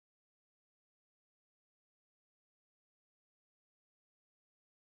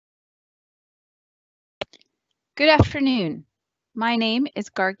Good afternoon. My name is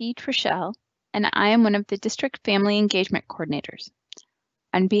Gargi Trishelle, and I am one of the District Family Engagement Coordinators.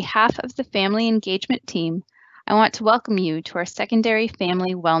 On behalf of the Family Engagement team, I want to welcome you to our Secondary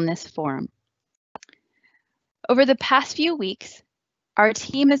Family Wellness Forum. Over the past few weeks, our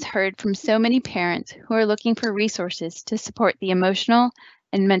team has heard from so many parents who are looking for resources to support the emotional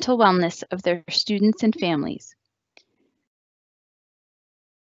and mental wellness of their students and families.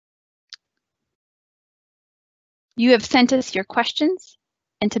 You have sent us your questions,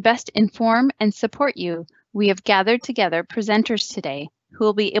 and to best inform and support you, we have gathered together presenters today who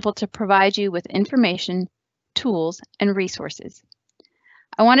will be able to provide you with information, tools, and resources.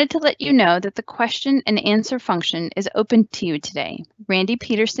 I wanted to let you know that the question and answer function is open to you today. Randy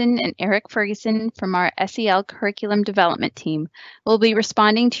Peterson and Eric Ferguson from our SEL Curriculum Development team will be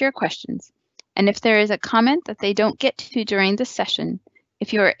responding to your questions. And if there is a comment that they don't get to during this session,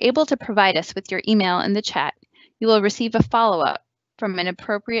 if you are able to provide us with your email in the chat, you will receive a follow-up from an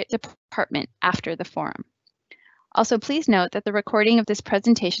appropriate department after the forum. Also, please note that the recording of this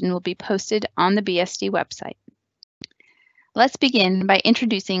presentation will be posted on the BSD website. Let's begin by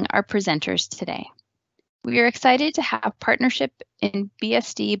introducing our presenters today. We are excited to have partnership in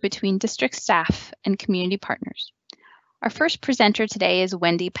BSD between district staff and community partners. Our first presenter today is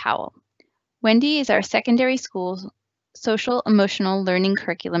Wendy Powell. Wendy is our secondary school social emotional learning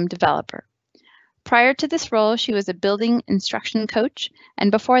curriculum developer. Prior to this role, she was a building instruction coach, and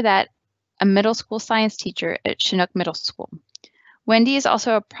before that, a middle school science teacher at Chinook Middle School. Wendy is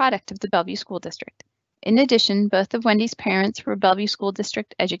also a product of the Bellevue School District. In addition, both of Wendy's parents were Bellevue School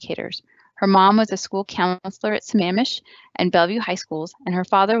District educators. Her mom was a school counselor at Sammamish and Bellevue High Schools, and her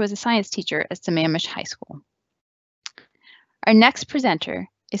father was a science teacher at Sammamish High School. Our next presenter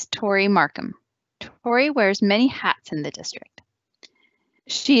is Tori Markham. Tori wears many hats in the district.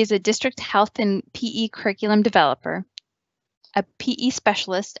 She is a district health and PE curriculum developer, a PE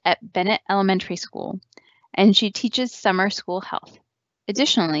specialist at Bennett Elementary School, and she teaches summer school health.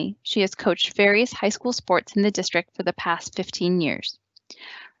 Additionally, she has coached various high school sports in the district for the past 15 years.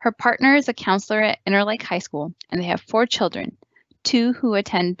 Her partner is a counselor at Interlake High School, and they have 4 children, 2 who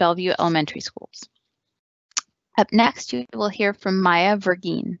attend Bellevue Elementary Schools. Up next, you will hear from Maya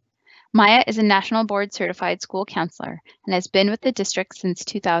Vergeen. Maya is a National Board Certified School Counselor and has been with the district since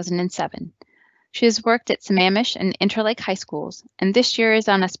 2007. She has worked at Sammamish and Interlake High Schools, and this year is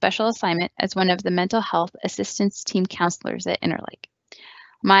on a special assignment as one of the Mental Health Assistance Team Counselors at Interlake.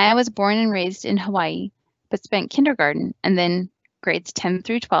 Maya was born and raised in Hawaii, but spent kindergarten and then grades 10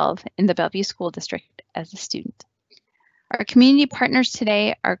 through 12 in the Bellevue School District as a student. Our community partners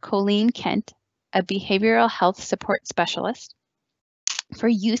today are Colleen Kent, a behavioral health support specialist for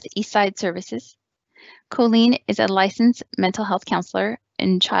Youth Eastside Services. Colleen is a licensed mental health counselor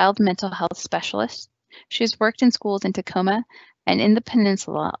and child mental health specialist. She has worked in schools in Tacoma and in the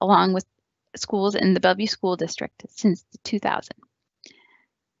Peninsula, along with schools in the Bellevue School District since 2000.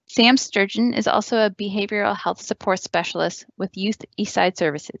 Sam Sturgeon is also a behavioral health support specialist with Youth Eastside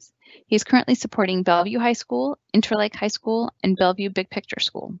Services. He is currently supporting Bellevue High School, Interlake High School, and Bellevue Big Picture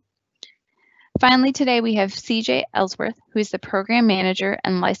School. Finally, today we have CJ Ellsworth, who is the program manager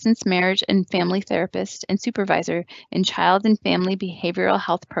and licensed marriage and family therapist and supervisor in Child and Family Behavioral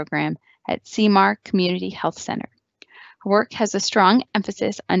Health Program at CMAR Community Health Center. Her work has a strong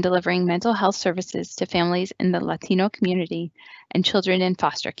emphasis on delivering mental health services to families in the Latino community and children in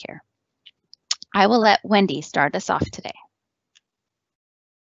foster care. I will let Wendy start us off today.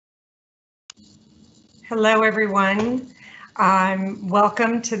 Hello, everyone.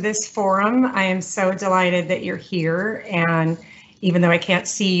 Welcome to this forum. I am so delighted that you're here, and even though I can't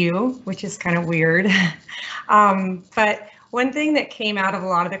see you, which is kind of weird, but one thing that came out of a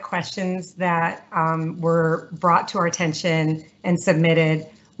lot of the questions that were brought to our attention and submitted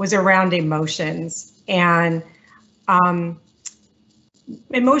was around emotions and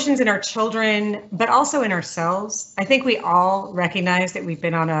emotions in our children, but also in ourselves. I think we all recognize that we've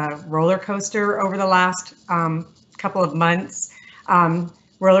been on a roller coaster over the last couple of months,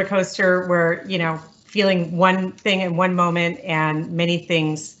 roller coaster where, you know, feeling one thing in one moment and many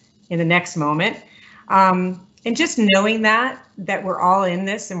things in the next moment. And just knowing that we're all in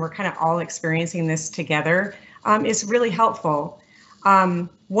this and we're kind of all experiencing this together is really helpful.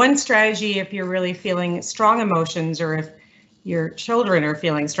 One strategy, if you're really feeling strong emotions or if your children are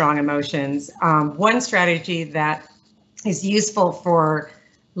feeling strong emotions, one strategy that is useful for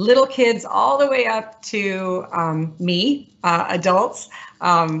little kids all the way up to me, adults,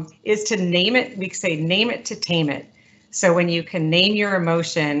 is to name it. We say name it to tame it. So when you can name your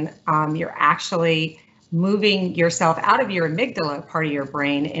emotion, you're actually moving yourself out of your amygdala part of your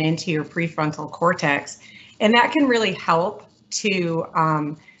brain and into your prefrontal cortex. And that can really help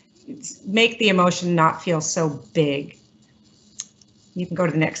to make the emotion not feel so big. You can go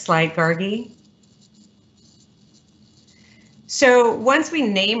to the next slide, Gargi. So once we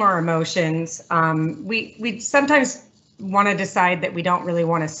name our emotions, we sometimes want to decide that we don't really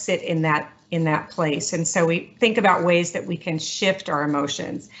want to sit in that place. And so we think about ways that we can shift our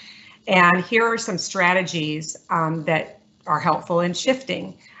emotions. And here are some strategies that are helpful in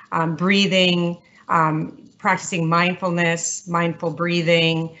shifting. Breathing, practicing mindfulness, mindful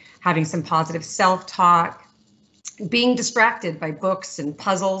breathing, having some positive self-talk, being distracted by books and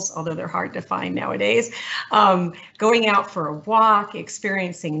puzzles, although they're hard to find nowadays, going out for a walk,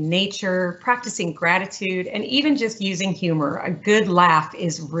 experiencing nature, practicing gratitude, and even just using humor. A good laugh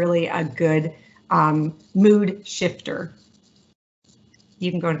is really a good mood shifter. You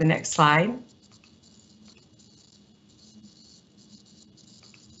can go to the next slide.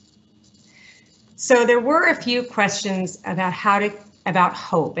 So there were a few questions about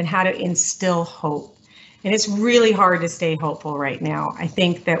hope and how to instill hope. And it's really hard to stay hopeful right now. I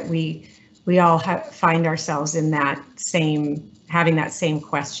think that we all find ourselves in having that same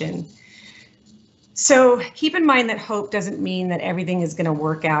question. So keep in mind that hope doesn't mean that everything is going to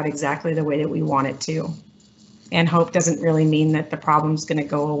work out exactly the way that we want it to. And hope doesn't really mean that the problem's going to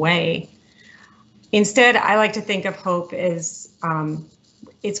go away. Instead, I like to think of hope as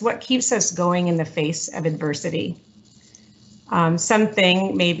it's what keeps us going in the face of adversity. Some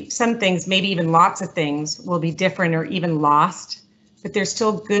things, maybe even lots of things, will be different or even lost, but there's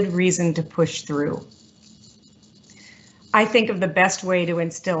still good reason to push through. I think of the best way to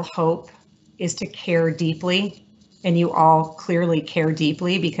instill hope is to care deeply, and you all clearly care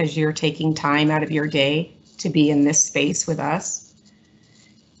deeply because you're taking time out of your day to be in this space with us,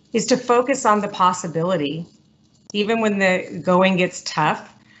 is to focus on the possibility. Even when the going gets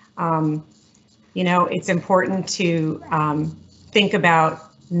tough, it's important to think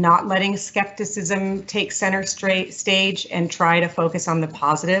about not letting skepticism take center stage and try to focus on the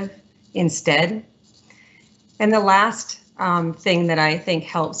positive instead. And the last thing that I think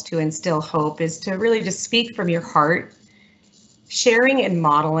helps to instill hope is to really just speak from your heart. Sharing and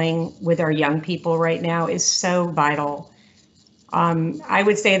modeling with our young people right now is so vital. I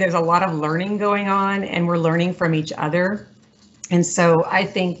would say there's a lot of learning going on, and we're learning from each other. And so I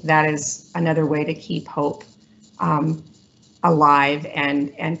think that is another way to keep hope alive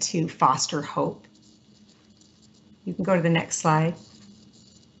and to foster hope. You can go to the next slide.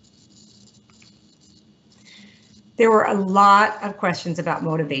 There were a lot of questions about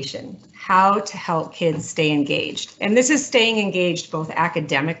motivation, how to help kids stay engaged. And this is staying engaged both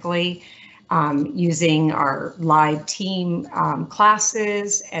academically, using our live team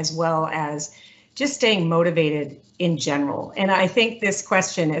classes, as well as just staying motivated in general. And I think this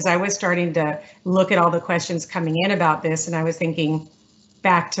question, as I was starting to look at all the questions coming in about this, and I was thinking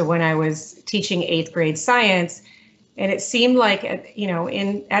back to when I was teaching 8th grade science, and it seemed like,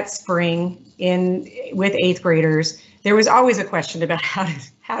 at spring with 8th graders, there was always a question about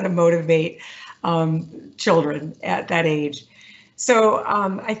how to motivate children at that age. So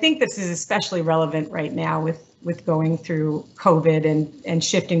I think this is especially relevant right now with going through COVID and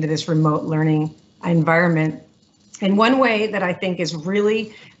shifting to this remote learning environment. And one way that I think is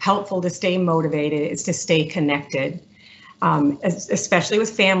really helpful to stay motivated is to stay connected, especially with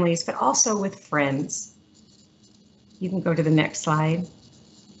families, but also with friends. You can go to the next slide.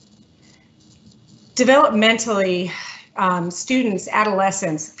 Developmentally, students,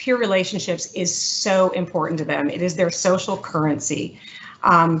 adolescents, peer relationships is so important to them. It is their social currency.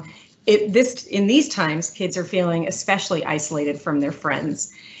 In these times, kids are feeling especially isolated from their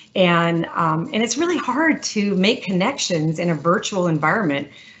friends. And it's really hard to make connections in a virtual environment.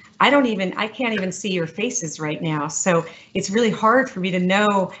 I can't even see your faces right now. So it's really hard for me to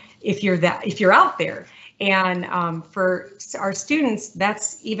know if you're out there. And for our students,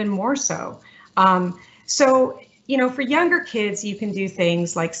 that's even more so. For younger kids, you can do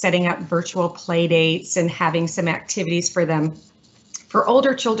things like setting up virtual play dates and having some activities for them. For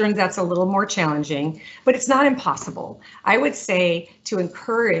older children, that's a little more challenging, but it's not impossible. I would say to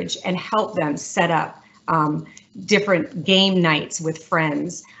encourage and help them set up different game nights with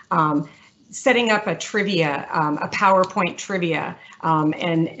friends, setting up a trivia, a PowerPoint trivia,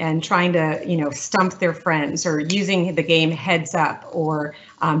 and trying to, stump their friends, or using the game Heads Up, or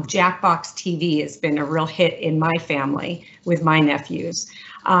Jackbox TV has been a real hit in my family with my nephews.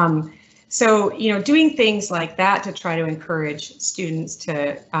 Doing things like that to try to encourage students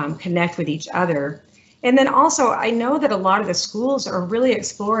to connect with each other. And then also, I know that a lot of the schools are really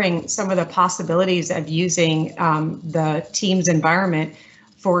exploring some of the possibilities of using the Teams environment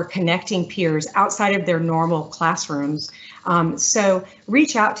for connecting peers outside of their normal classrooms. So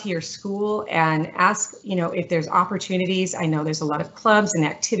reach out to your school and ask, if there's opportunities. I know there's a lot of clubs and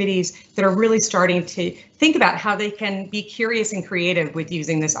activities that are really starting to think about how they can be curious and creative with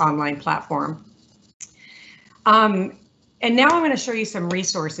using this online platform. And now I'm going to show you some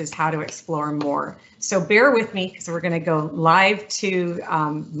resources how to explore more. So bear with me because we're going to go live to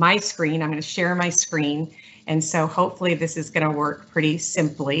my screen. I'm going to share my screen. And so hopefully this is going to work pretty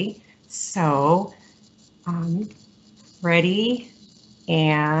simply. So ready,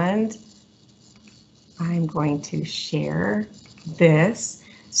 and I'm going to share this.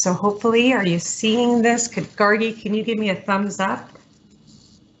 So hopefully, are you seeing this? Gargi, can you give me a thumbs up?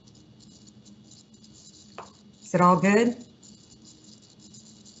 Is it all good?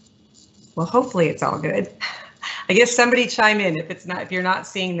 Well, hopefully it's all good. I guess somebody chime in if you're not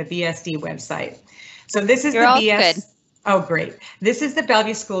seeing the BSD website. So this is Good. Oh, great. This is the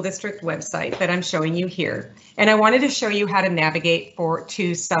Bellevue School District website that I'm showing you here. And I wanted to show you how to navigate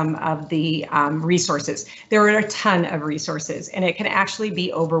to some of the resources. There are a ton of resources and it can actually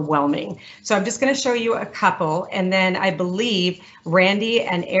be overwhelming. So I'm just going to show you a couple, and then I believe Randy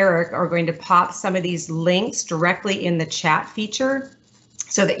and Eric are going to pop some of these links directly in the chat feature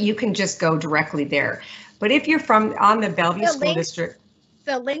so that you can just go directly there. But if you're on the Bellevue School District,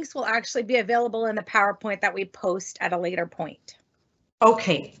 the links will actually be available in the PowerPoint that we post at a later point.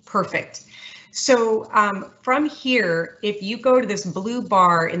 Okay, perfect. So from here, if you go to this blue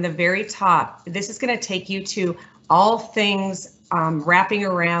bar in the very top, this is going to take you to all things wrapping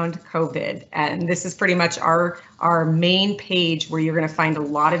around COVID. And this is pretty much our main page where you're going to find a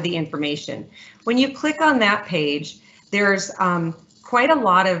lot of the information. When you click on that page, there's quite a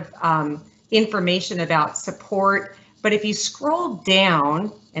lot of information about support. But if you scroll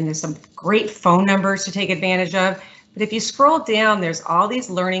down, and there's some great phone numbers to take advantage of, but if you scroll down, there's all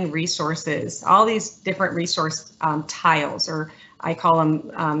these learning resources, all these different resource tiles, or I call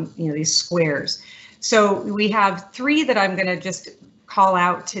them, these squares. So we have three that I'm going to just call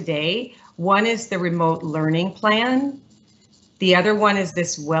out today. One is the remote learning plan. The other one is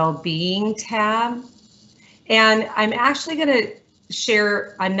this well-being tab. And I'm actually going to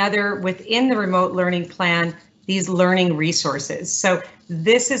share another within the remote learning plan, these learning resources. So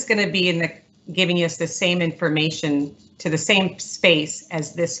this is going to be giving us the same information to the same space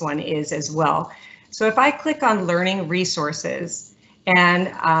as this one is as well. So if I click on learning resources,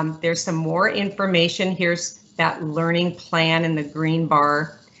 and there's some more information, here's that learning plan in the green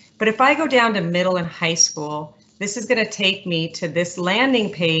bar. But if I go down to middle and high school, this is going to take me to this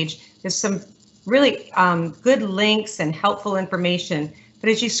landing page. There's some really good links and helpful information. But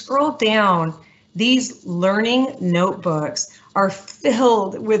as you scroll down, these learning notebooks are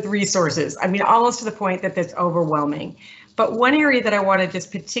filled with resources. I mean, almost to the point that it's overwhelming. But one area that I want to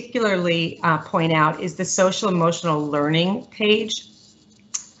just particularly point out is the social emotional learning page.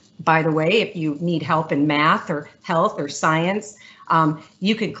 By the way, if you need help in math or health or science,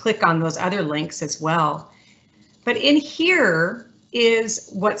 you can click on those other links as well. But in here is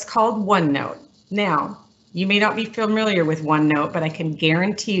what's called OneNote. Now, you may not be familiar with OneNote, but I can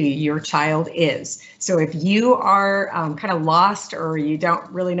guarantee you your child is. So if you are kind of lost or you don't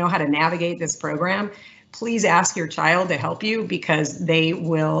really know how to navigate this program, please ask your child to help you because they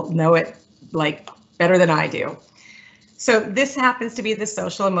will know it like better than I do. So this happens to be the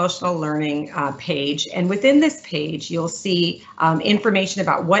social emotional learning page. And within this page, you'll see information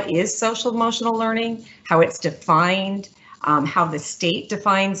about what is social emotional learning, how it's defined, how the state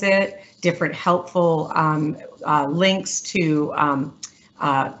defines it, different helpful links to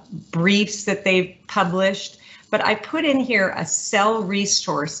briefs that they've published. But I put in here a cell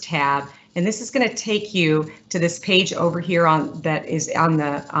resource tab, and this is going to take you to this page over here that is on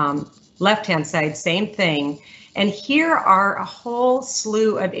the left-hand side, same thing. And here are a whole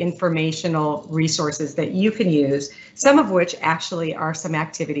slew of informational resources that you can use, some of which actually are some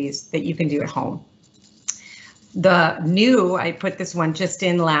activities that you can do at home. I put this one just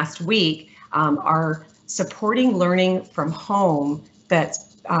in last week, are supporting learning from home.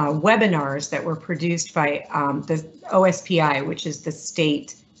 That's webinars that were produced by the OSPI, which is the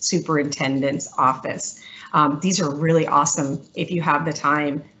state superintendent's office. These are really awesome. If you have the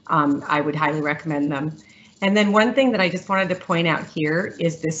time, I would highly recommend them. And then one thing that I just wanted to point out here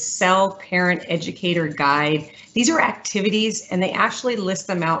is this Cell Parent Educator Guide. These are activities and they actually list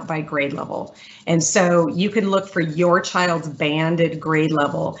them out by grade level. And so you can look for your child's banded grade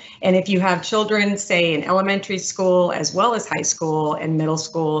level. And if you have children, say in elementary school, as well as high school and middle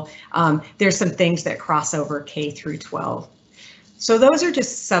school, there's some things that cross over K through 12. So those are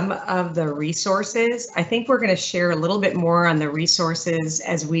just some of the resources. I think we're going to share a little bit more on the resources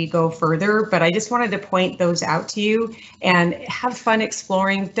as we go further, but I just wanted to point those out to you and have fun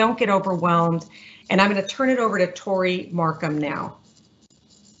exploring. Don't get overwhelmed. And I'm going to turn it over to Tori Markham now.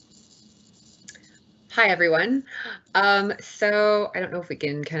 Hi, everyone. So I don't know if we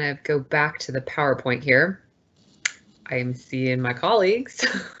can kind of go back to the PowerPoint here. I'm seeing my colleagues.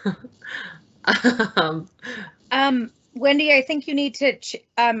 Wendy, I think you need to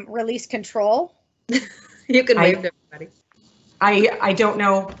release control. You can wave to everybody. I don't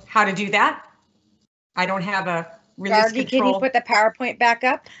know how to do that. I don't have a release Darby, control. can you put the PowerPoint back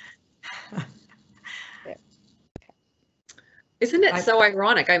up? Isn't it so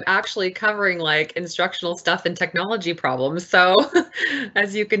ironic? I'm actually covering like instructional stuff and technology problems. So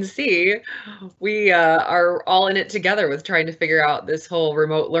as you can see, we are all in it together with trying to figure out this whole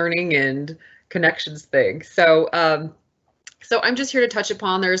remote learning and connections thing. So I'm just here to touch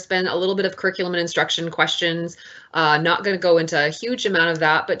upon, there's been a little bit of curriculum and instruction questions. Not going to go into a huge amount of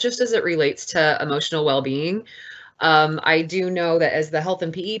that, but just as it relates to emotional well-being. I do know that as the health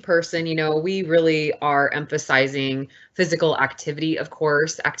and PE person, you know, we really are emphasizing physical activity, of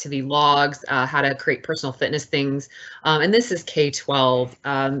course, activity logs, how to create personal fitness things. And this is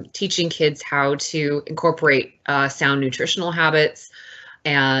K-12, teaching kids how to incorporate sound nutritional habits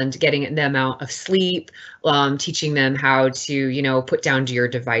and getting the amount of sleep, teaching them how to, you know, put down your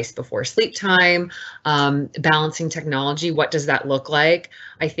device before sleep time, balancing technology. What does that look like?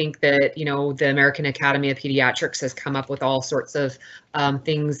 I think that, you know, the American Academy of Pediatrics has come up with all sorts of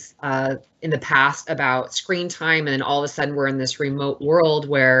things in the past about screen time. And then all of a sudden we're in this remote world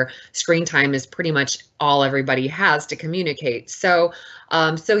where screen time is pretty much all everybody has to communicate. So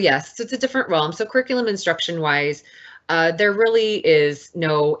yes, it's a different realm. So curriculum instruction wise, there really is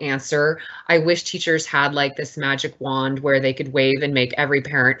no answer. I wish teachers had like this magic wand where they could wave and make every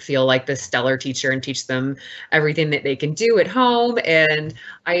parent feel like this stellar teacher and teach them everything that they can do at home. And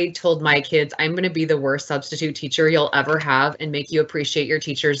I told my kids, I'm going to be the worst substitute teacher you'll ever have and make you appreciate your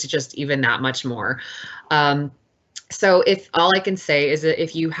teachers just even that much more. So if all I can say is that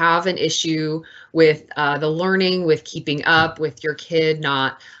if you have an issue with the learning, with keeping up with your kid,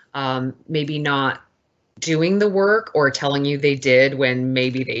 not maybe not doing the work or telling you they did when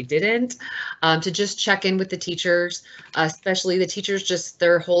maybe they didn't, to just check in with the teachers, especially the teachers, just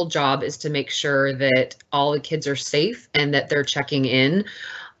their whole job is to make sure that all the kids are safe and that they're checking in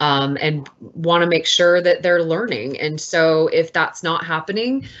and want to make sure that they're learning. And so if that's not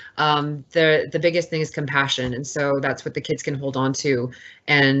happening, the biggest thing is compassion. And so that's what the kids can hold on to.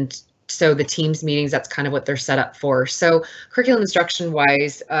 And so the teams meetings, that's kind of what they're set up for. So curriculum instruction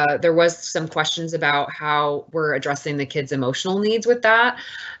wise, there was some questions about how we're addressing the kids' emotional needs with that.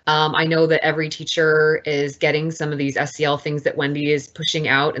 I know that every teacher is getting some of these SEL things that Wendy is pushing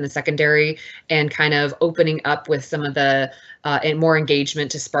out in the secondary and kind of opening up with some of the and more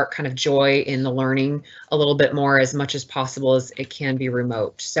engagement to spark kind of joy in the learning a little bit more as much as possible as it can be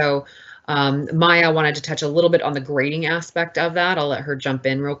remote. So Maya wanted to touch a little bit on the grading aspect of that. I'll let her jump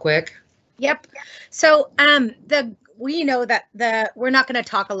in real quick. Yep. So we know that we're not going to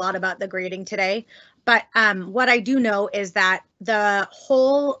talk a lot about the grading today, but what I do know is that the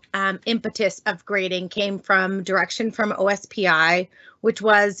whole impetus of grading came from direction from OSPI, which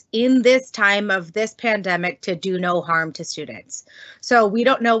was in this time of this pandemic to do no harm to students. So we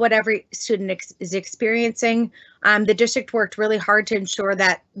don't know what every student is experiencing. The district worked really hard to ensure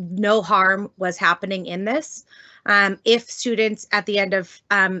that no harm was happening in this. If students at the end of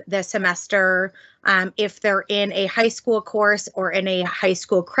the semester, if they're in a high school course or in a high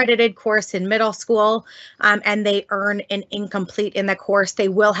school credited course in middle school, and they earn an incomplete in the course, they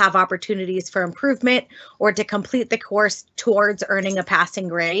will have opportunities for improvement or to complete the course towards earning a passing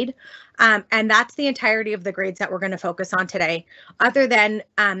grade. And that's the entirety of the grades that we're going to focus on today. Other than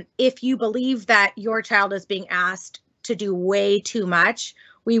if you believe that your child is being asked to do way too much,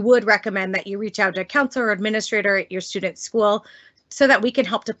 we would recommend that you reach out to a counselor or administrator at your student's school so that we can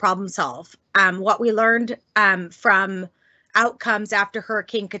help to problem solve. What we learned from outcomes after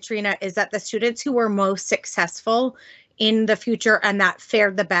Hurricane Katrina is that the students who were most successful in the future and that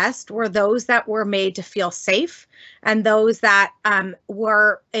fared the best were those that were made to feel safe and those that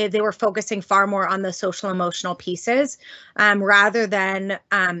they were focusing far more on the social emotional pieces rather than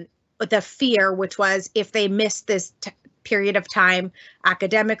the fear, which was if they missed this period of time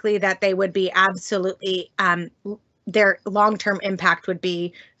academically, that they would be absolutely their long-term impact would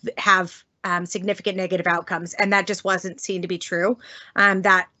be have significant negative outcomes, and that just wasn't seen to be true.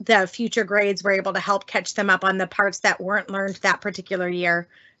 That the future grades were able to help catch them up on the parts that weren't learned that particular year,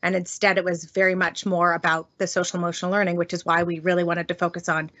 and instead it was very much more about the social emotional learning, which is why we really wanted to focus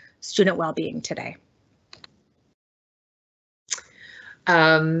on student well-being today.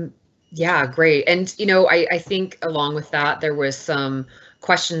 Yeah, great. And, I think along with that, there was some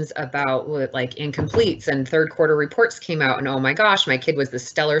questions about like incompletes, and third quarter reports came out, and oh my gosh, my kid was the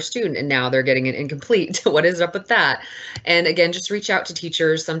stellar student and now they're getting an incomplete. What is up with that? And again, just reach out to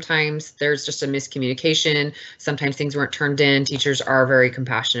teachers. Sometimes there's just a miscommunication. Sometimes things weren't turned in. Teachers are very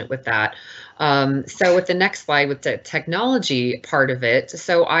compassionate with that. So with the next slide, with the technology part of it,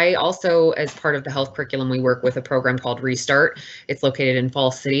 so I also, as part of the health curriculum, we work with a program called Restart. It's located in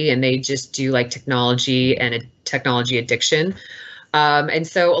Falls City, and they just do like technology and technology addiction. And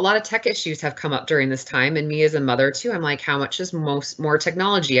so a lot of tech issues have come up during this time, and me as a mother too, I'm like, how much is more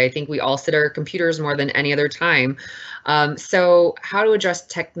technology? I think we all sit at our computers more than any other time. So how to address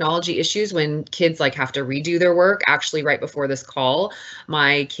technology issues when kids like have to redo their work. Actually, right before this call,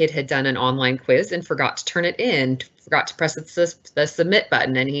 my kid had done an online quiz and forgot to turn it in, forgot to press the submit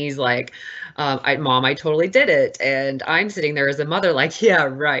button, and he's like, Mom, I totally did it. And I'm sitting there as a mother like, yeah,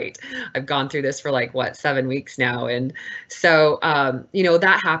 right. I've gone through this for like, 7 weeks now. And so,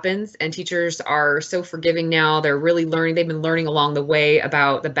 that happens, and teachers are so forgiving now. They're really learning. They've been learning along the way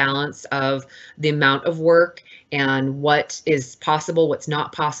about the balance of the amount of work and what is possible, what's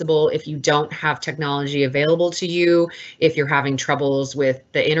not possible if you don't have technology available to you, if you're having troubles with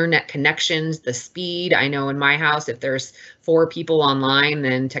the internet connections, the speed. I know in my house, if there's 4 people online,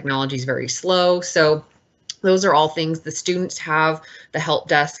 then technology is very slow. So those are all things. The students have the help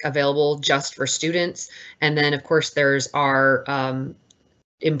desk available just for students. And then, of course, there's our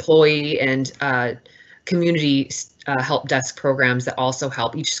employee and community help desk programs that also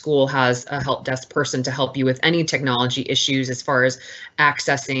help. Each school has a help desk person to help you with any technology issues as far as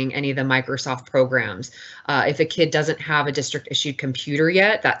accessing any of the Microsoft programs. If a kid doesn't have a district issued computer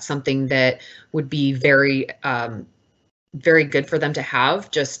yet, that's something that would be very, very good for them to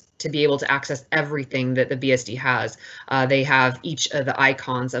have, just to be able to access everything that the BSD has. They have each of the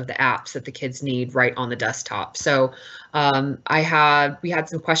icons of the apps that the kids need right on the desktop. So we had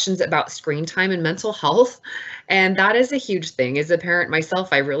some questions about screen time and mental health, and that is a huge thing. As a parent myself,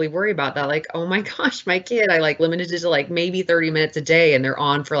 I really worry about that. Like, oh my gosh, my kid, I like limited it to like maybe 30 minutes a day, and they're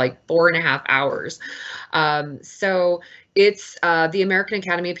on for like 4.5 hours. So it's the American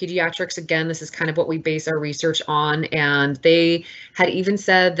Academy of Pediatrics. Again, this is kind of what we base our research on. And they had even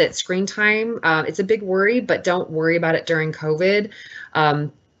said that screen time, it's a big worry, but don't worry about it during COVID.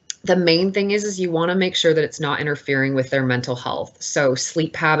 The main thing is you want to make sure that it's not interfering with their mental health. So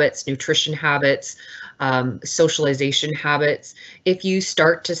sleep habits, nutrition habits, socialization habits. If you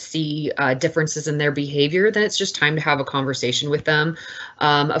start to see differences in their behavior, then it's just time to have a conversation with them.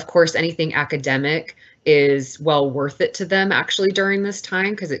 Of course, anything academic is well worth it to them actually during this time,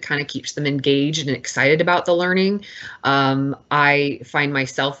 because it kind of keeps them engaged and excited about the learning. I find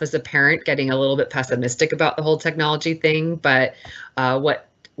myself as a parent getting a little bit pessimistic about the whole technology thing, but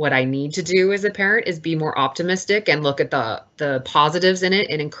what I need to do as a parent is be more optimistic and look at the positives in it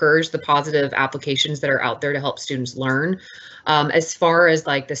and encourage the positive applications that are out there to help students learn. As far as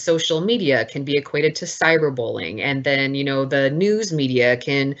like the social media can be equated to cyberbullying, and then the news media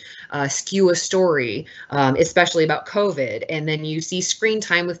can skew a story, especially about COVID, and then you see screen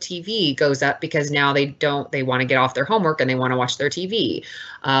time with TV goes up because now they want to get off their homework and they want to watch their TV.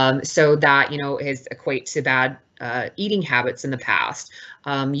 So that is equate to bad eating habits in the past.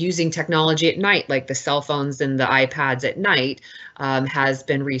 Using technology at night, like the cell phones and the iPads at night, has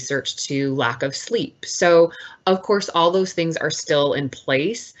been researched to lack of sleep. So, of course, all those things are still in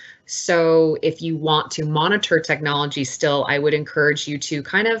place. So if you want to monitor technology still, I would encourage you to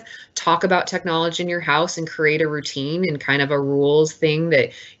kind of talk about technology in your house and create a routine and kind of a rules thing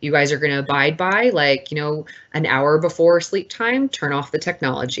that you guys are going to abide by. Like, an hour before sleep time, turn off the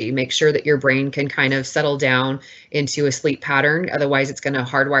technology. Make sure that your brain can kind of settle down into a sleep pattern. Otherwise, it's going to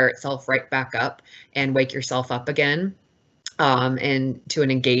hardwire itself right back up and wake yourself up again. And to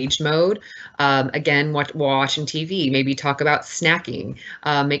an engaged mode. Again, watching TV, maybe talk about snacking,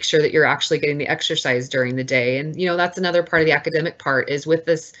 make sure that you're actually getting the exercise during the day. And, that's another part of the academic part is with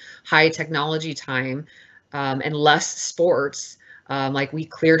this high technology time and less sports, Like we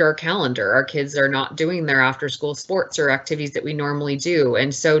cleared our calendar. Our kids are not doing their after school sports or activities that we normally do.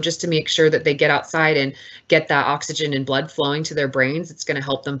 And so just to make sure that they get outside and get that oxygen and blood flowing to their brains, it's going to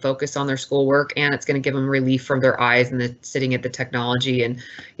help them focus on their schoolwork, and it's going to give them relief from their eyes and the sitting at the technology. And,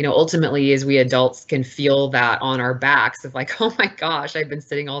 you know, ultimately, as we adults can feel that on our backs of like, oh my gosh, I've been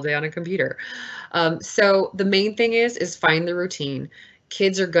sitting all day on a computer. So the main thing is find the routine.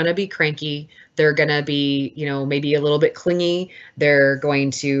 Kids are going to be cranky. They're going to be, you know, maybe a little bit clingy. They're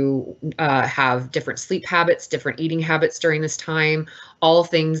going to have different sleep habits, different eating habits during this time. All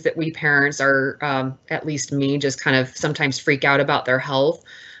things that we parents are, at least me, just kind of sometimes freak out about their health.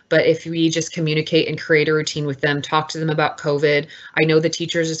 But if we just communicate and create a routine with them, talk to them about COVID. I know the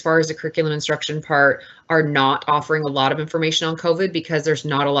teachers, as far as the curriculum instruction part, are not offering a lot of information on COVID because there's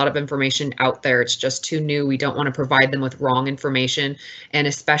not a lot of information out there. It's just too new. We don't want to provide them with wrong information, and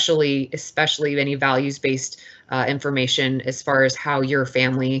especially any values-based information as far as how your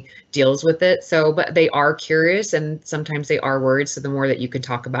family deals with it. So, but they are curious and sometimes they are worried. So the more that you can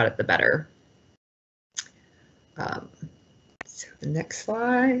talk about it, the better. So the next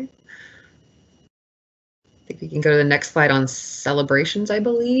slide. I think we can go to the next slide on celebrations, I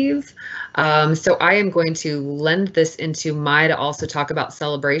believe. So I am going to lend this into Mai to also talk about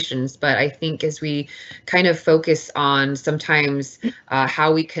celebrations, but I think as we kind of focus on sometimes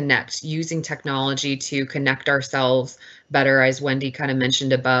how we connect using technology to connect ourselves better, as Wendy kind of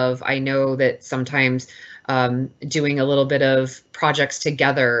mentioned above, I know that sometimes doing a little bit of projects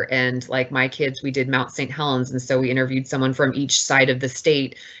together, and like my kids, we did Mount St. Helens, and so we interviewed someone from each side of the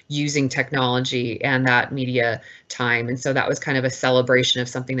state using technology and that media time, and so that was kind of a celebration of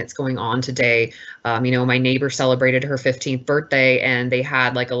something that's going on today. You know, my neighbor celebrated her 15th birthday, and they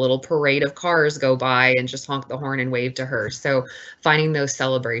had like a little parade of cars go by and just honk the horn and wave to her. So finding those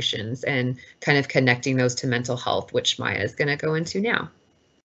celebrations and kind of connecting those to mental health, which Maya is going to go into now.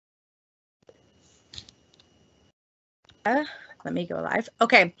 Let me go live.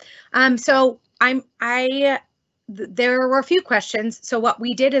 Okay. So there were a few questions. So what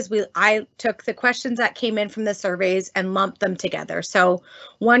we did is I took the questions that came in from the surveys and lumped them together. So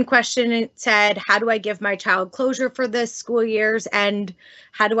one question said, how do I give my child closure for this school year's end?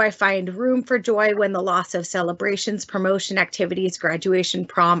 How do I find room for joy when the loss of celebrations, promotion activities, graduation,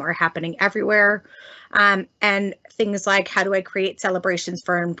 prom are happening everywhere? And things like, how do I create celebrations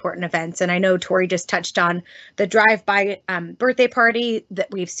for important events? And I know Tori just touched on the drive-by birthday party,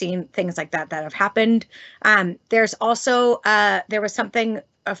 that we've seen things like that have happened. There's also, there was something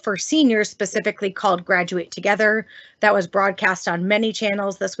for seniors specifically called Graduate Together that was broadcast on many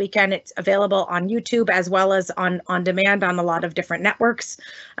channels this weekend. It's available on YouTube as well as on demand on a lot of different networks.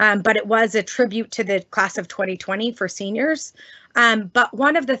 But it was a tribute to the class of 2020 for seniors. But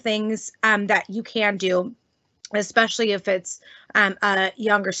one of the things that you can do, especially if it's a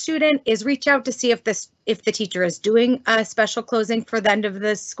younger student, is reach out to see if the teacher is doing a special closing for the end of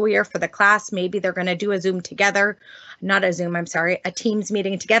the school year for the class. Maybe they're going to do a Zoom together, not a Zoom, I'm sorry, a Teams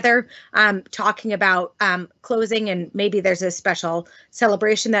meeting together, talking about closing, and maybe there's a special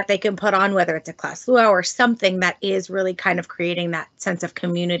celebration that they can put on, whether it's a class luau or something that is really kind of creating that sense of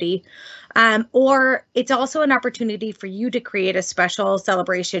community. Or it's also an opportunity for you to create a special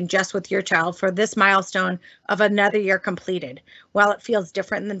celebration just with your child for this milestone of another year completed. While it feels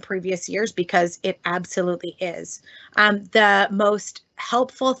different than previous years, because it absolutely is, the most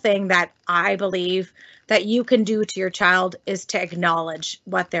helpful thing that I believe that you can do to your child is to acknowledge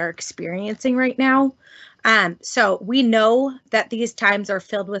what they're experiencing right now. So we know that these times are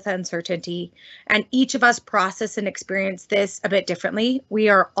filled with uncertainty, and each of us process and experience this a bit differently. We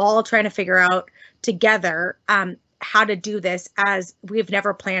are all trying to figure out together how to do this, as we've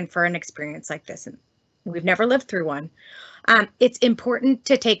never planned for an experience like this, and we've never lived through one. It's important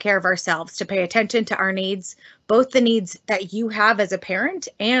to take care of ourselves, to pay attention to our needs, both the needs that you have as a parent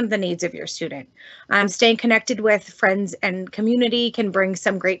and the needs of your student. Staying connected with friends and community can bring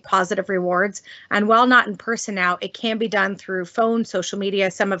some great positive rewards. And while not in person now, it can be done through phone, social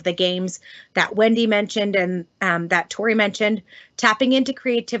media, some of the games that Wendy mentioned and that Tori mentioned. Tapping into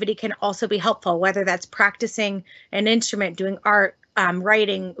creativity can also be helpful, whether that's practicing an instrument, doing art,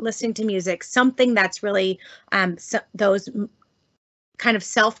 writing, listening to music, something that's really those kind of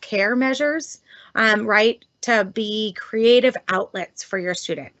self-care measures, right, to be creative outlets for your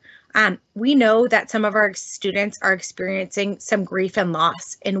student. We know that some of our students are experiencing some grief and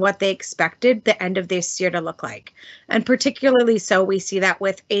loss in what they expected the end of this year to look like. And particularly so, we see that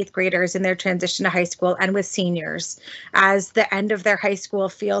with 8th graders in their transition to high school, and with seniors, as the end of their high school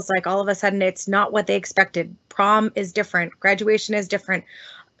feels like all of a sudden it's not what they expected. Prom is different, graduation is different.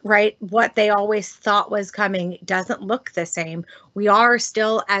 right? What they always thought was coming doesn't look the same. We are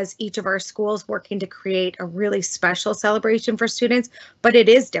still, as each of our schools, working to create a really special celebration for students, but it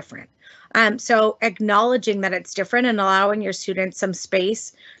is different. So acknowledging that it's different and allowing your students some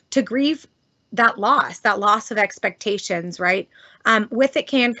space to grieve that loss of expectations, right? With it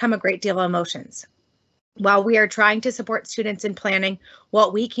can come a great deal of emotions. While we are trying to support students in planning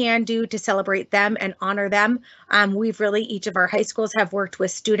what we can do to celebrate them and honor them, each of our high schools have worked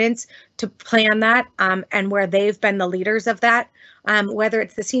with students to plan that, and where they've been the leaders of that, whether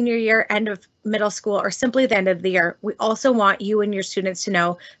it's the senior year, end of middle school, or simply the end of the year. We also want you and your students to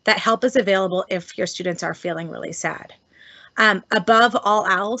know that help is available if your students are feeling really sad. Above all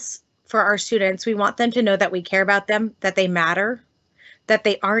else, for our students, we want them to know that we care about them, that they matter, that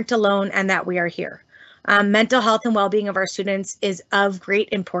they aren't alone, and that we are here. Mental health and well-being of our students is of great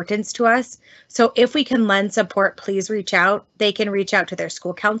importance to us. So if we can lend support, please reach out. They can reach out to their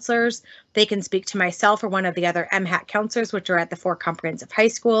school counselors. They can speak to myself or one of the other MHAT counselors, which are at the 4 comprehensive high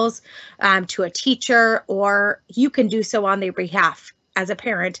schools, to a teacher, or you can do so on their behalf as a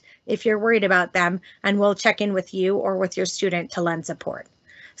parent if you're worried about them, and we'll check in with you or with your student to lend support.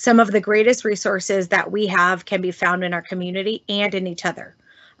 Some of the greatest resources that we have can be found in our community and in each other.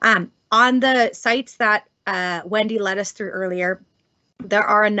 On the sites that Wendy led us through earlier, there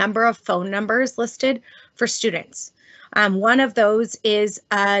are a number of phone numbers listed for students. One of those is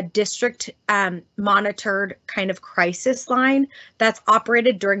a district monitored kind of crisis line that's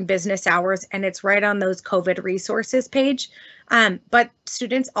operated during business hours, and it's right on those COVID resources page. But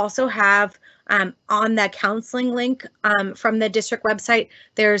students also have on the counseling link from the district website,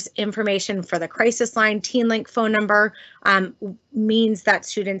 there's information for the crisis line. Teen Link phone number means that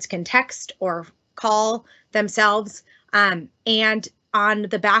students can text or call themselves. And on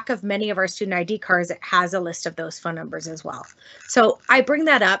the back of many of our student ID cards, it has a list of those phone numbers as well. So I bring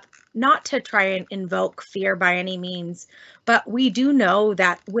that up not to try and invoke fear by any means, but we do know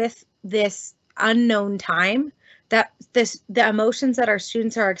that with this unknown time, that the emotions that our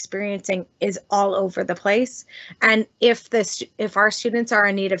students are experiencing is all over the place. And if our students are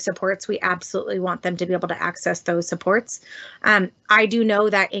in need of supports, we absolutely want them to be able to access those supports. I do know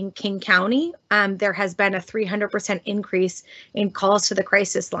that in King County, there has been a 300% increase in calls to the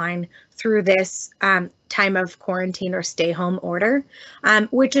crisis line through this time of quarantine or stay home order,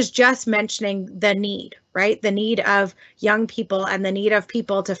 which is just mentioning the need, right? The need of young people and the need of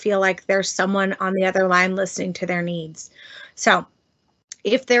people to feel like there's someone on the other line listening to their needs. So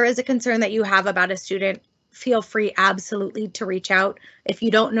if there is a concern that you have about a student, feel free absolutely to reach out. If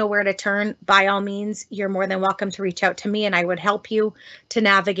you don't know where to turn, by all means, you're more than welcome to reach out to me and I would help you to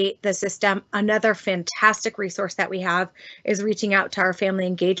navigate the system. Another fantastic resource that we have is reaching out to our family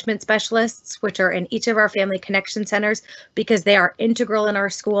engagement specialists, which are in each of our family connection centers, because they are integral in our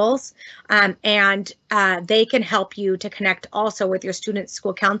schools, and they can help you to connect also with your student's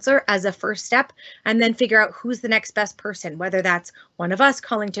school counselor as a first step, and then figure out who's the next best person, whether that's one of us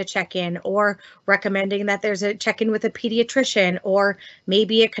calling to check in or recommending that there's a check-in with a pediatrician, or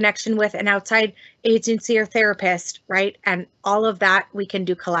maybe a connection with an outside agency or therapist, right? And all of that we can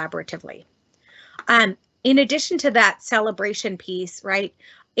do collaboratively. In addition to that celebration piece, right,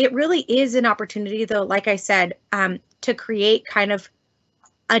 it really is an opportunity, though, like I said, to create kind of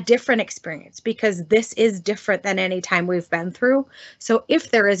a different experience, because this is different than any time we've been through. So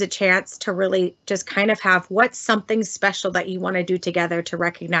if there is a chance to really just kind of have what's something special that you want to do together to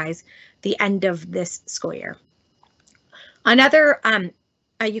recognize the end of this school year. Another,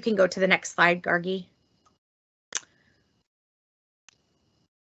 you can go to the next slide, Gargi.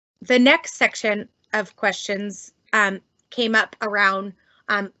 The next section of questions came up around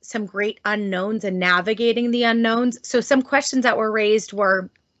some great unknowns and navigating the unknowns. So some questions that were raised were,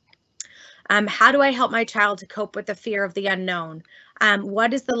 how do I help my child to cope with the fear of the unknown?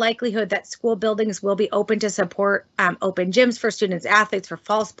 What is the likelihood that school buildings will be open to support open gyms for students, athletes, for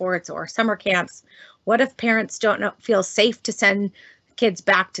fall sports or summer camps? What if parents don't feel safe to send kids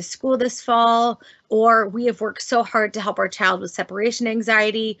back to school this fall? Or we have worked so hard to help our child with separation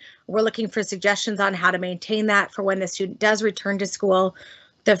anxiety. We're looking for suggestions on how to maintain that for when the student does return to school,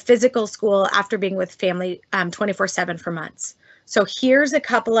 the physical school, after being with family 24/7 for months. So here's a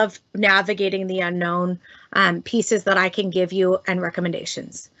couple of navigating the unknown pieces that I can give you and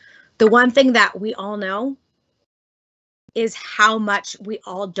recommendations. The one thing that we all know is how much we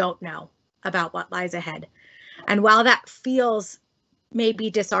all don't know about what lies ahead. And while that feels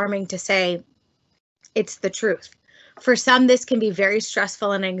maybe disarming to say, it's the truth. For some, this can be very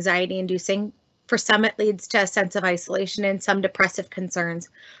stressful and anxiety inducing. For some, it leads to a sense of isolation and some depressive concerns.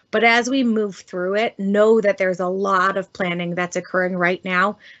 But as we move through it, know that there's a lot of planning that's occurring right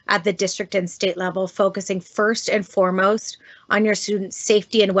now at the district and state level, focusing first and foremost on your students'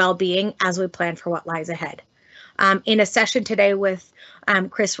 safety and well-being as we plan for what lies ahead. In a session today with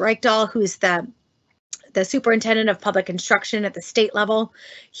Chris Reichdahl, who's the superintendent of public instruction at the state level,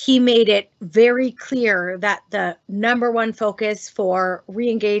 he made it very clear that the #1 focus for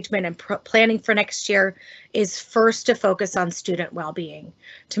re-engagement and planning for next year is first to focus on student well-being,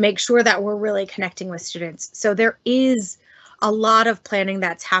 to make sure that we're really connecting with students. So there is a lot of planning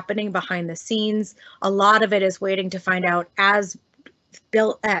that's happening behind the scenes. A lot of it is waiting to find out as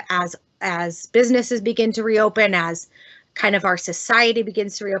businesses begin to reopen, as kind of our society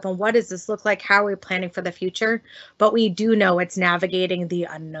begins to reopen. What does this look like? How are we planning for the future? But we do know it's navigating the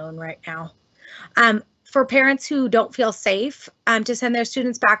unknown right now. For parents who don't feel safe to send their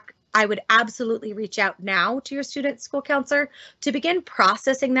students back, I would absolutely reach out now to your student school counselor to begin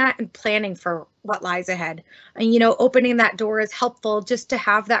processing that and planning for what lies ahead. And, you know, opening that door is helpful just to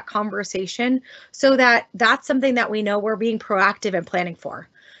have that conversation so that that's something that we know we're being proactive and planning for.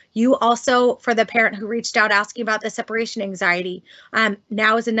 You also, for the parent who reached out asking about the separation anxiety,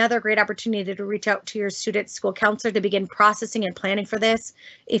 now is another great opportunity to reach out to your student school counselor to begin processing and planning for this.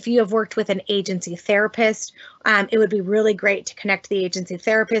 If you have worked with an agency therapist, it would be really great to connect the agency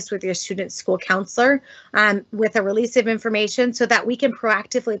therapist with your student school counselor with a release of information so that we can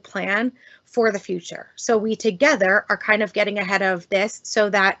proactively plan for the future. So we together are kind of getting ahead of this so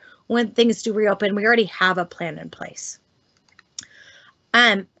that when things do reopen, we already have a plan in place.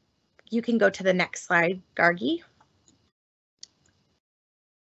 You can go to the next slide, Gargi.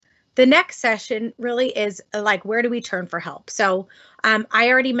 The next session really is like, where do we turn for help? So I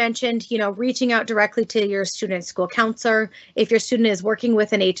already mentioned, you know, reaching out directly to your student school counselor. If your student is working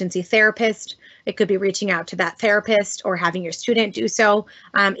with an agency therapist, it could be reaching out to that therapist or having your student do so.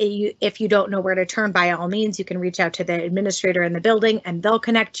 If you don't know where to turn, by all means, you can reach out to the administrator in the building and they'll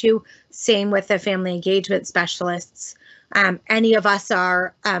connect you. Same with the family engagement specialists. Any of us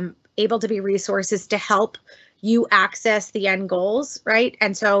are able to be resources to help you access the end goals, right?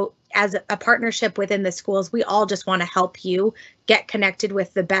 And so as a partnership within the schools, we all just want to help you get connected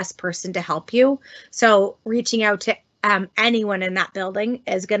with the best person to help you. So reaching out to anyone in that building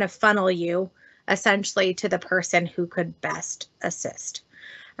is going to funnel you essentially to the person who could best assist.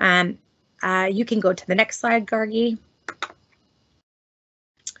 You can go to the next slide, Gargi.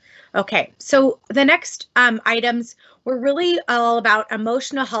 Okay, so the next items were really all about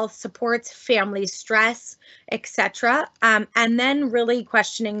emotional health supports, family stress, etc. And then really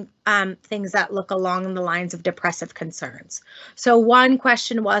questioning things that look along the lines of depressive concerns. So one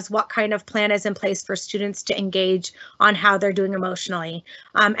question was, what kind of plan is in place for students to engage on how they're doing emotionally?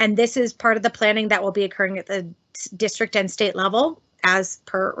 And this is part of the planning that will be occurring at the district and state level, as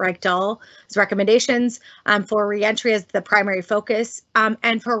per Reichdahl's recommendations, for reentry as the primary focus.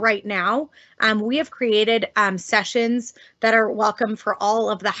 And for right now, we have created sessions that are welcome for all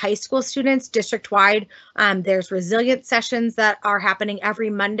of the high school students district-wide. There's resilience sessions that are happening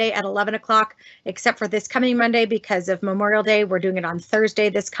every Monday at 11 o'clock, except for this coming Monday because of Memorial Day. We're doing it on Thursday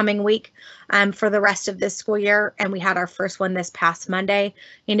this coming week for the rest of this school year, and we had our first one this past Monday.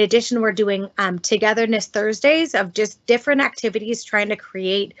 In addition, we're doing Togetherness Thursdays of just different activities trying to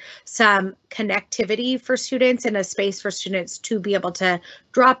create some connectivity for students and a space for students to be able to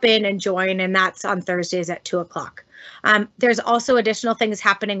drop in and join, and that's on Thursdays at 2 o'clock. There's also additional things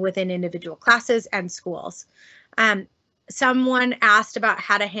happening within individual classes and schools. Someone asked about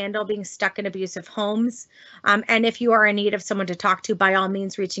how to handle being stuck in abusive homes. And if you are in need of someone to talk to, by all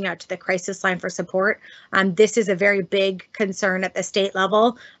means, reaching out to the crisis line for support. This is a very big concern at the state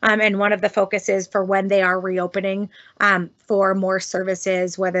level. And one of the focuses for when they are reopening for more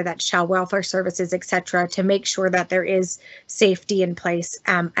services, whether that's child welfare services, etc., to make sure that there is safety in place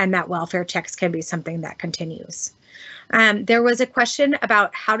and that welfare checks can be something that continues. There was a question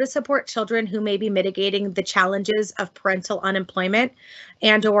about how to support children who may be mitigating the challenges of parental unemployment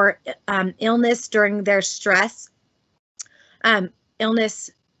and or illness during their stress, and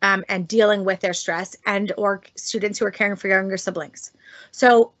dealing with their stress, and or students who are caring for younger siblings.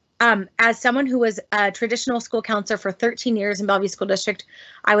 So as someone who was a traditional school counselor for 13 years in Bellevue School District,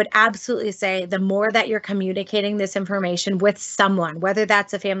 I would absolutely say the more that you're communicating this information with someone, whether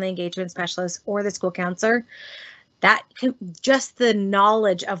that's a family engagement specialist or the school counselor, just the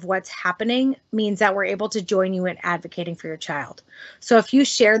knowledge of what's happening means that we're able to join you in advocating for your child. So if you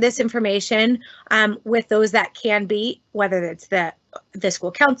share this information with those that can be, whether it's the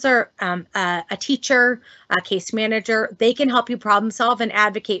school counselor, a teacher, a case manager, they can help you problem solve and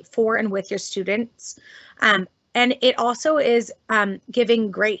advocate for and with your students. And it also is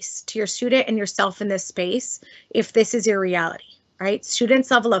giving grace to your student and yourself in this space if this is your reality. Right,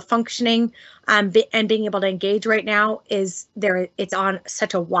 students' level of functioning and being able to engage right now is there. It's on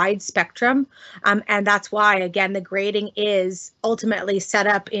such a wide spectrum, and that's why, again, the grading is ultimately set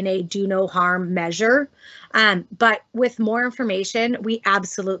up in a do no harm measure. But with more information, we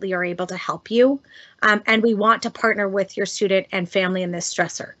absolutely are able to help you, and we want to partner with your student and family in this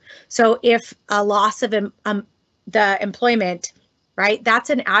stressor. So if a loss of the employment, right, that's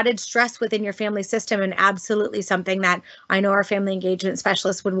an added stress within your family system, and absolutely something that I know our family engagement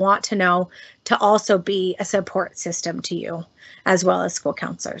specialists would want to know to also be a support system to you, as well as school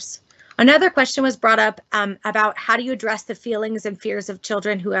counselors. Another question was brought up about how do you address the feelings and fears of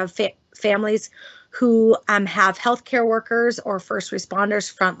children who have families who have healthcare workers or first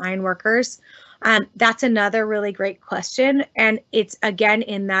responders, frontline workers. That's another really great question. And it's, again,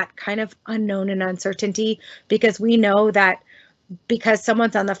 in that kind of unknown and uncertainty, because we know that because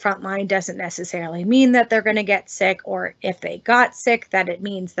someone's on the front line doesn't necessarily mean that they're going to get sick, or if they got sick, that it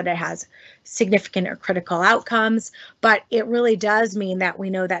means that it has significant or critical outcomes. But it really does mean that we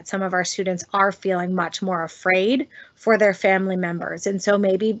know that some of our students are feeling much more afraid for their family members. And so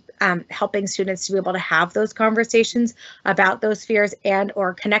maybe helping students to be able to have those conversations about those fears and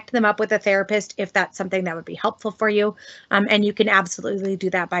or connect them up with a therapist if that's something that would be helpful for you. And you can absolutely do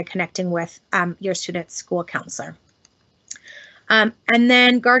that by connecting with your student's school counselor. And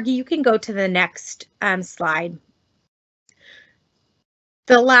then, Gargi, you can go to the next slide.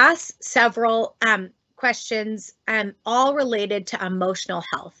 The last several questions all related to emotional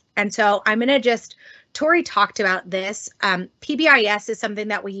health. And so I'm going to just, Tori talked about this. PBIS is something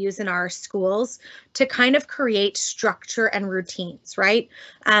that we use in our schools to kind of create structure and routines, right?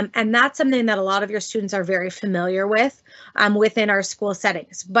 And that's something that a lot of your students are very familiar with within our school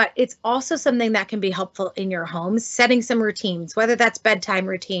settings. But it's also something that can be helpful in your homes, setting some routines, whether that's bedtime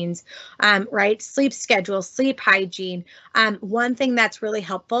routines, right? Sleep schedules, sleep hygiene. One thing that's really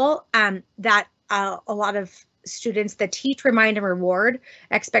helpful that a lot of students that teach, remind, and reward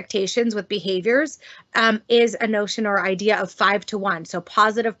expectations with behaviors is a notion or idea of 5 to 1. So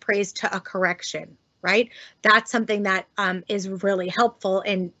positive praise to a correction, right? That's something that is really helpful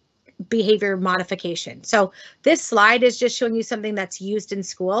in behavior modification. So this slide is just showing you something that's used in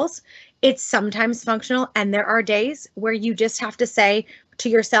schools. It's sometimes functional, and there are days where you just have to say to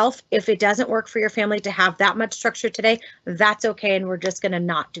yourself, if it doesn't work for your family to have that much structure today, that's okay, and we're just going to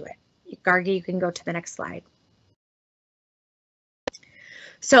not do it. Gargi, you can go to the next slide.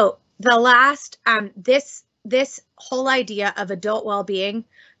 So the last, this whole idea of adult well-being,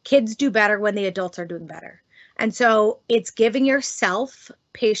 kids do better when the adults are doing better. And so it's giving yourself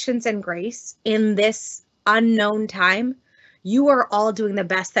patience and grace in this unknown time. You are all doing the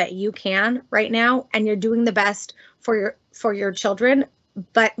best that you can right now, and you're doing the best for your children.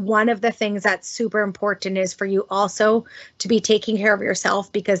 But one of the things that's super important is for you also to be taking care of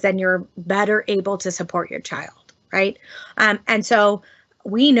yourself, because then you're better able to support your child, right? And so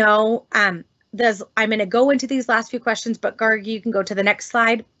we know I'm going to go into these last few questions, but Gargi, you can go to the next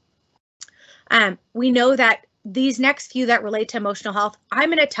slide. We know that these next few that relate to emotional health, I'm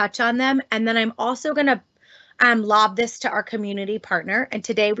going to touch on them, and then I'm also going to lob this to our community partner. And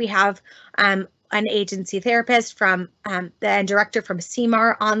today we have an agency therapist from and director from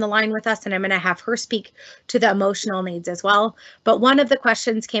CMAR on the line with us, and I'm going to have her speak to the emotional needs as well. But one of the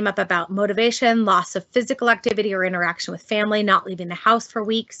questions came up about motivation, loss of physical activity or interaction with family, not leaving the house for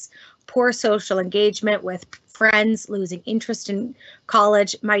weeks, poor social engagement with friends, losing interest in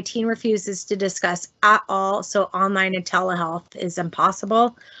college. My teen refuses to discuss at all, so online and telehealth is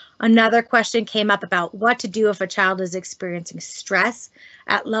impossible. Another question came up about what to do if a child is experiencing stress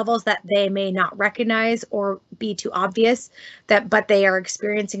at levels that they may not recognize or be too obvious, but they are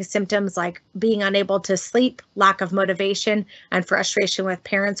experiencing symptoms like being unable to sleep, lack of motivation, and frustration with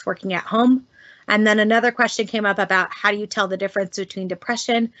parents working at home. And then another question came up about how do you tell the difference between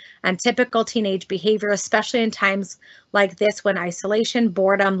depression and typical teenage behavior, especially in times like this when isolation,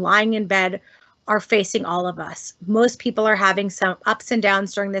 boredom, lying in bed are facing all of us. Most people are having some ups and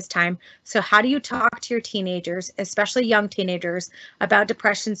downs during this time. So how do you talk to your teenagers, especially young teenagers, about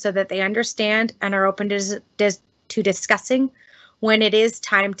depression so that they understand and are open to discussing when it is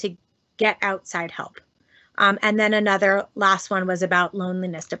time to get outside help? And then another last one was about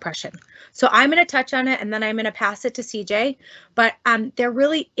loneliness, depression. So I'm going to touch on it and then I'm going to pass it to CJ. But there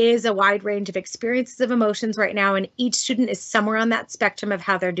really is a wide range of experiences of emotions right now, and each student is somewhere on that spectrum of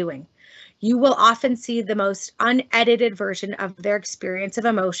how they're doing. You will often see the most unedited version of their experience of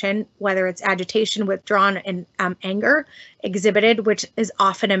emotion, whether it's agitation, withdrawn, and anger exhibited, which is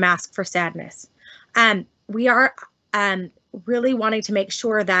often a mask for sadness. We are really wanting to make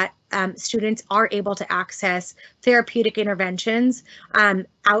sure that students are able to access therapeutic interventions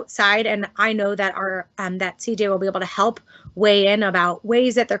outside, and I know that that CJ will be able to help weigh in about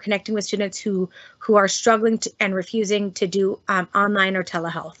ways that they're connecting with students who are struggling and refusing to do online or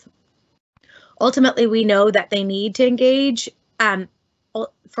telehealth. Ultimately, we know that they need to engage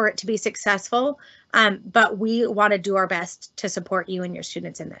for it to be successful, but we want to do our best to support you and your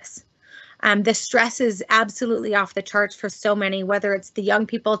students in this. The stress is absolutely off the charts for so many, whether it's the young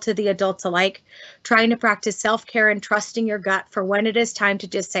people to the adults alike, trying to practice self-care and trusting your gut for when it is time to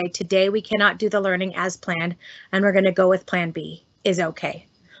just say, today we cannot do the learning as planned, and we're going to go with plan B is okay.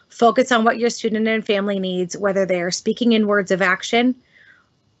 Focus on what your student and family needs, whether they are speaking in words of action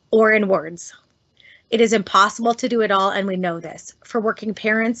or in words. It is impossible to do it all, and we know this. For working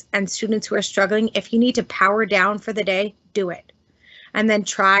parents and students who are struggling, if you need to power down for the day, do it. And then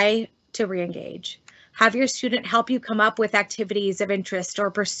try to re-engage. Have your student help you come up with activities of interest or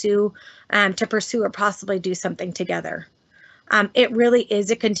pursue or possibly do something together. It really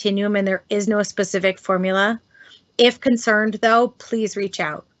is a continuum and there is no specific formula. If concerned though, please reach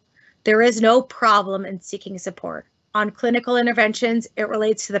out. There is no problem in seeking support. On clinical interventions, it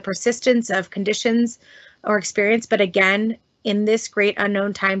relates to the persistence of conditions or experience, but again, in this great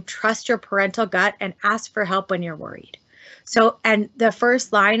unknown time, trust your parental gut and ask for help when you're worried. So, and the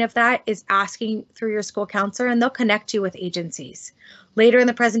first line of that is asking through your school counselor, and they'll connect you with agencies. Later in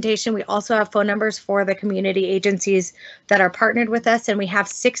the presentation, we also have phone numbers for the community agencies that are partnered with us, and we have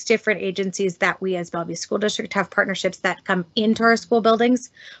 6 different agencies that we as Bellevue School District have partnerships that come into our school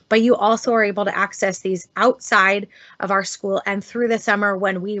buildings, but you also are able to access these outside of our school and through the summer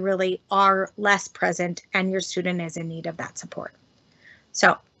when we really are less present and your student is in need of that support.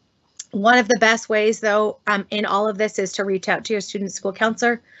 So one of the best ways, though, in all of this is to reach out to your student school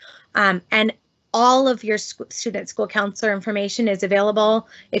counselor, and all of your student school counselor information is available.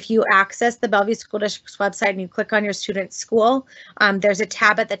 If you access the Bellevue School District's website and you click on your student school, there's a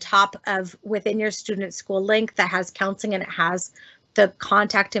tab at the top of within your student school link that has counseling, and it has the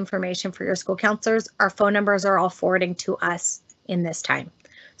contact information for your school counselors. Our phone numbers are all forwarding to us in this time.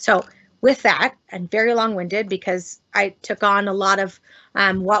 So with that, and very long-winded because I took on a lot of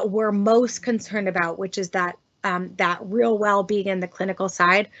what we're most concerned about, which is that that real well-being in the clinical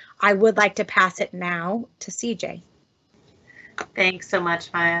side, I would like to pass it now to CJ. Thanks so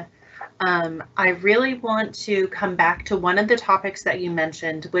much, Maya. I really want to come back to one of the topics that you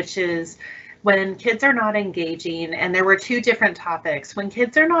mentioned, which is when kids are not engaging, and there were 2 different topics, when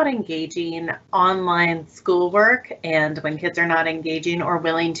kids are not engaging online schoolwork and when kids are not engaging or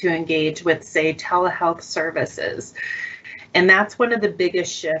willing to engage with, say, telehealth services. And that's one of the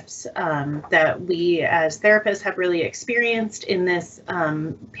biggest shifts that we as therapists have really experienced in this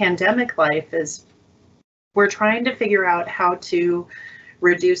pandemic life is we're trying to figure out how to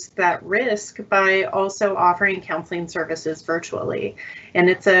reduce that risk by also offering counseling services virtually. And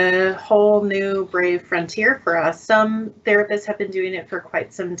it's a whole new brave frontier for us. Some therapists have been doing it for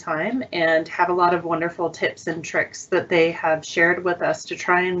quite some time and have a lot of wonderful tips and tricks that they have shared with us to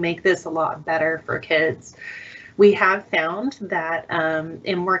try and make this a lot better for kids. We have found that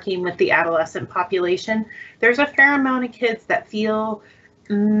in working with the adolescent population, there's a fair amount of kids that feel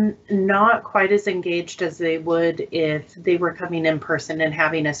not quite as engaged as they would if they were coming in person and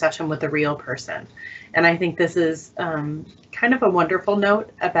having a session with a real person. And I think this is kind of a wonderful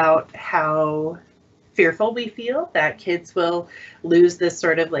note about how fearful we feel that kids will lose this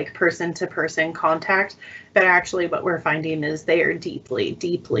sort of like person-to-person contact, but actually what we're finding is they are deeply,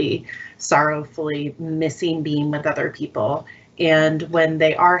 deeply sorrowfully missing being with other people. And when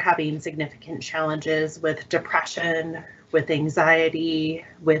they are having significant challenges with depression, with anxiety,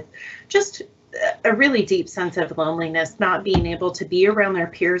 with just a really deep sense of loneliness, not being able to be around their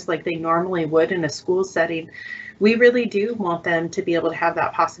peers like they normally would in a school setting, we really do want them to be able to have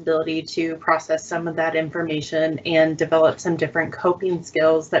that possibility to process some of that information and develop some different coping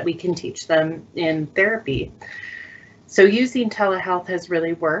skills that we can teach them in therapy. So using telehealth has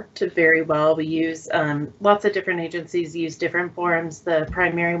really worked very well. We use lots of different agencies use different forms. The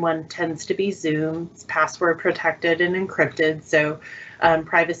primary one tends to be Zoom. It's password protected and encrypted. So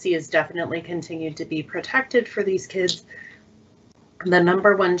privacy has definitely continued to be protected for these kids. the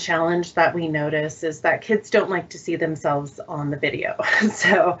number one challenge that we notice is that kids don't like to see themselves on the video.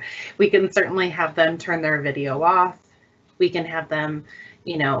 So we can certainly have them turn their video off. We can have them,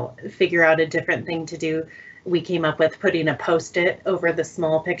 you know, figure out a different thing to do. We came up with putting a Post-it over the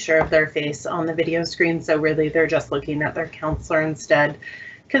small picture of their face on the video screen. So really they're just looking at their counselor instead,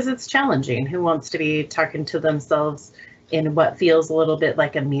 because it's challenging. Who wants to be talking to themselves in what feels a little bit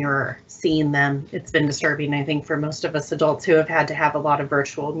like a mirror, seeing them? It's been disturbing, I think, for most of us adults who have had to have a lot of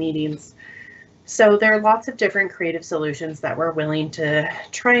virtual meetings. So there are lots of different creative solutions that we're willing to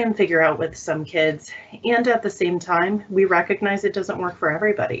try and figure out with some kids. And at the same time, we recognize it doesn't work for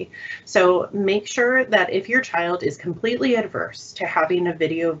everybody. So make sure that if your child is completely adverse to having a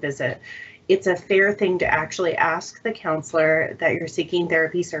video visit, it's a fair thing to actually ask the counselor that you're seeking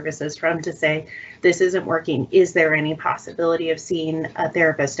therapy services from to say, this isn't working. Is there any possibility of seeing a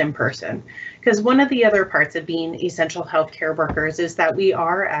therapist in person? Because one of the other parts of being essential healthcare workers is that we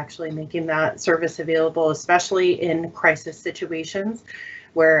are actually making that service available, especially in crisis situations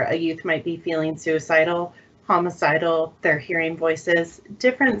where a youth might be feeling suicidal, homicidal, they're hearing voices,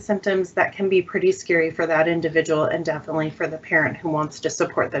 different symptoms that can be pretty scary for that individual and definitely for the parent who wants to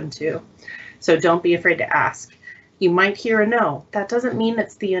support them too. So don't be afraid to ask. You might hear a no. That doesn't mean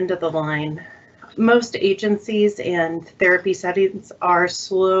it's the end of the line. Most agencies and therapy settings are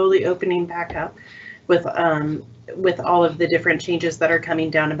slowly opening back up with all of the different changes that are coming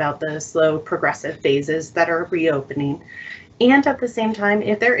down about the slow progressive phases that are reopening. And at the same time,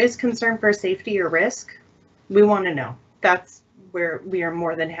 if there is concern for safety or risk, we want to know. That's where we are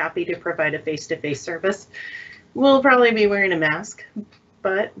more than happy to provide a face-to-face service. We'll probably be wearing a mask,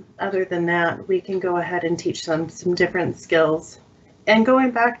 but other than that, we can go ahead and teach them some different skills. And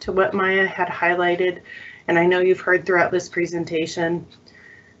going back to what Maya had highlighted, and I know you've heard throughout this presentation,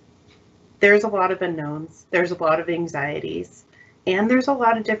 there's a lot of unknowns, there's a lot of anxieties, and there's a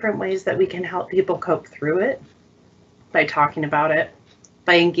lot of different ways that we can help people cope through it by talking about it,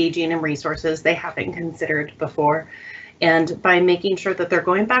 by engaging in resources they haven't considered before, and by making sure that they're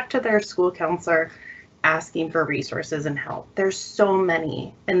going back to their school counselor asking for resources and help. There's so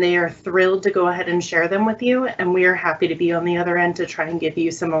many, and they are thrilled to go ahead and share them with you, and we are happy to be on the other end to try and give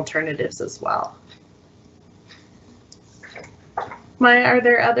you some alternatives as well. Maya, are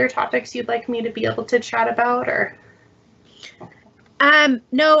there other topics you'd like me to be able to chat about, or?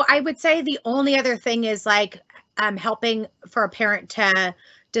 No, I would say the only other thing is like helping for a parent to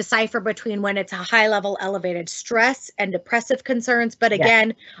decipher between when it's a high level elevated stress and depressive concerns. But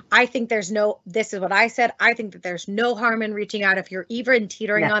again, I think this is what I said, I think that there's no harm in reaching out if you're even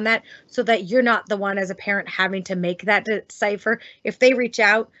teetering on that, so that you're not the one as a parent having to make that decipher. If they reach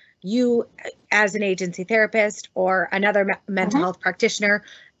out, you as an agency therapist or another mental health practitioner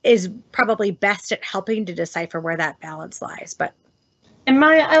is probably best at helping to decipher where that balance lies. But and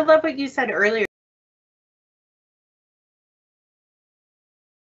Maya, I love what you said earlier.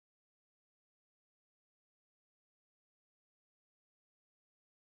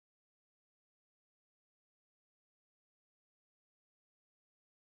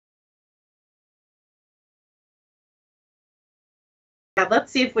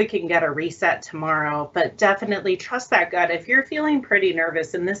 Let's see if we can get a reset tomorrow, but definitely trust that gut. If you're feeling pretty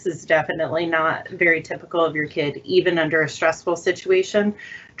nervous, and this is definitely not very typical of your kid, even under a stressful situation,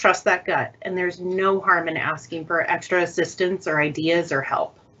 trust that gut. And there's no harm in asking for extra assistance or ideas or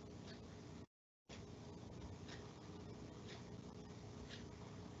help.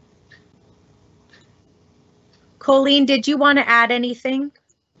 Colleen, did you want to add anything?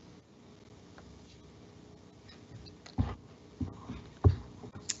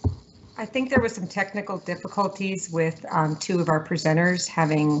 I think there was some technical difficulties with two of our presenters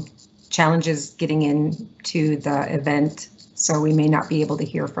having challenges getting into the event, so we may not be able to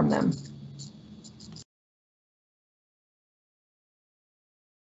hear from them.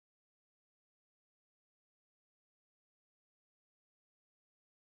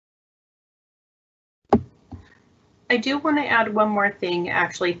 I do want to add one more thing,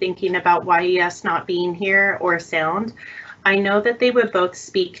 actually thinking about YES not being here or sound. I know that they would both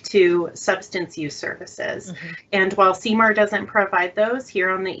speak to substance use services. And while CMAR doesn't provide those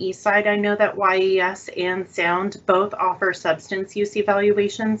here on the east side, I know that YES and Sound both offer substance use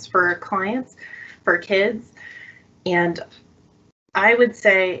evaluations for clients, for kids. And I would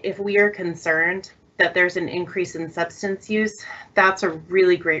say if we are concerned that there's an increase in substance use, that's a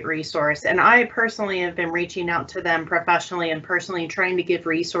really great resource. And I personally have been reaching out to them professionally and personally trying to give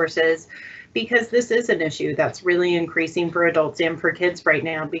resources, because this is an issue that's really increasing for adults and for kids right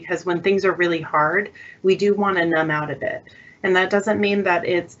now, because when things are really hard, we do want to numb out of it. And that doesn't mean that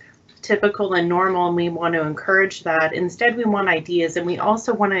it's typical and normal, and we want to encourage that. Instead, we want ideas, and we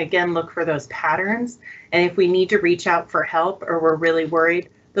also want to, again, look for those patterns. And if we need to reach out for help or we're really worried,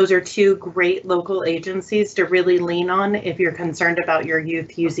 those are two great local agencies to really lean on if you're concerned about your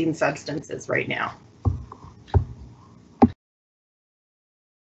youth using substances right now.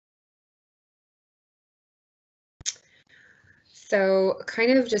 So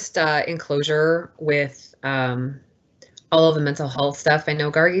kind of just in closure with all of the mental health stuff. I know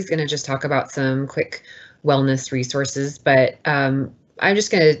Gargi's going to just talk about some quick wellness resources, but I'm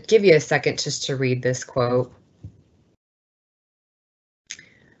just going to give you a second just to read this quote.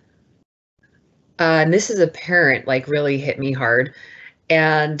 And this is a parent, like, really hit me hard.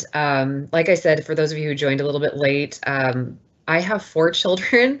 And like I said, for those of you who joined a little bit late, I have 4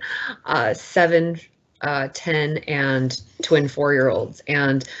 children, 7, 10, and twin 4-year-olds.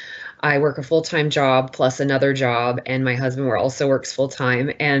 And I work a full-time job plus another job, and my husband also works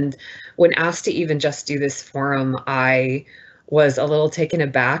full-time. And when asked to even just do this forum, I was a little taken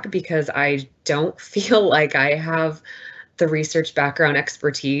aback because I don't feel like I have the research background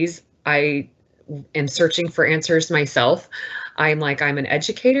expertise. I am searching for answers myself. I'm an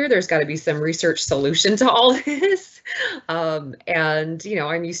educator. There's got to be some research solution to all this. And, you know,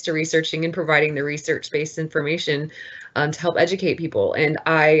 I'm used to researching and providing the research-based information to help educate people. And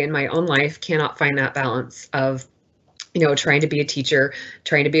I, in my own life, cannot find that balance of, you know, trying to be a teacher,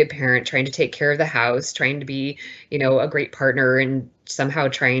 trying to be a parent, trying to take care of the house, trying to be, you know, a great partner, and somehow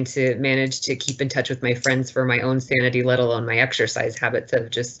trying to manage to keep in touch with my friends for my own sanity, let alone my exercise habits have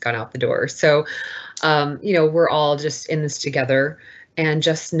just gone out the door. So, you know, we're all just in this together, and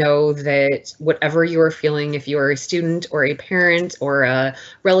just know that whatever you are feeling, if you are a student or a parent or a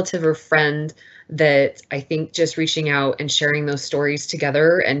relative or friend, that I think just reaching out and sharing those stories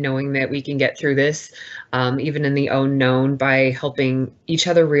together and knowing that we can get through this, even in the unknown, by helping each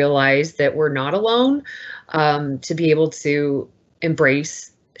other realize that we're not alone, to be able to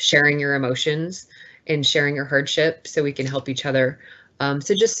embrace sharing your emotions and sharing your hardship so we can help each other.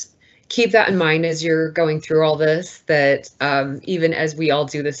 So just keep that in mind as you're going through all this, that even as we all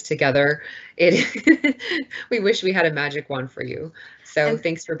do this together, we wish we had a magic wand for you. So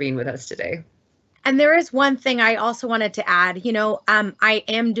thanks for being with us today. And there is one thing I also wanted to add. You know, I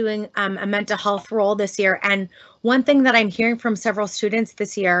am doing a mental health role this year. And one thing that I'm hearing from several students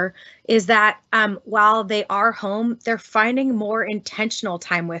this year is that while they are home, they're finding more intentional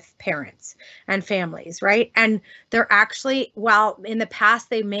time with parents and families, right? And they're actually, while in the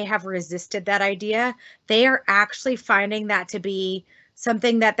past they may have resisted that idea, they are actually finding that to be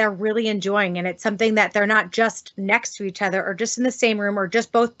something that they're really enjoying. And it's something that they're not just next to each other or just in the same room or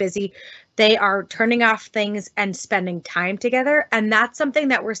just both busy. They are turning off things and spending time together. And that's something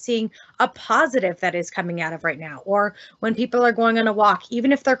that we're seeing a positive that is coming out of right now. Or when people are going on a walk,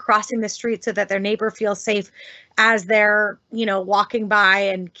 even if they're crossing the street so that their neighbor feels safe as they're, you know, walking by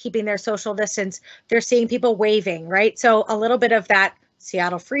and keeping their social distance, they're seeing people waving, right? So a little bit of that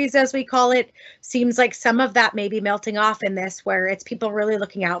Seattle freeze, as we call it, seems like some of that may be melting off in this, where it's people really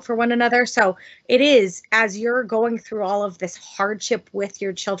looking out for one another. So it is, as you're going through all of this hardship with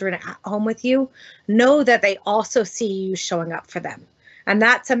your children at home with you, know that they also see you showing up for them. And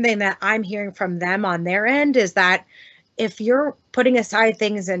that's something that I'm hearing from them on their end, is that if you're putting aside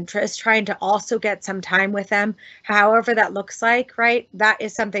things and just trying to also get some time with them, however that looks like, right, that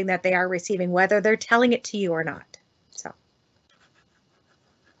is something that they are receiving, whether they're telling it to you or not.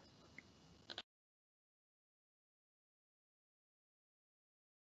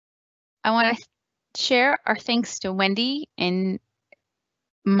 I want to share our thanks to Wendy and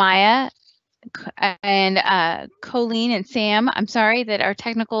Maya and Colleen and Sam. I'm sorry that our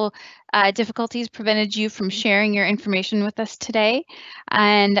technical difficulties prevented you from sharing your information with us today.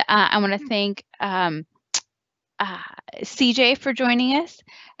 And I want to thank CJ for joining us,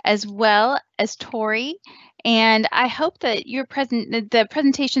 as well as Tori. And I hope that the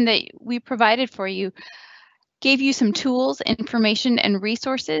presentation that we provided for you gave you some tools, information, and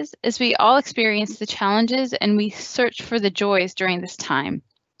resources as we all experience the challenges and we search for the joys during this time.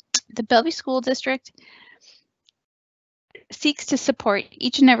 The Bellevue School District seeks to support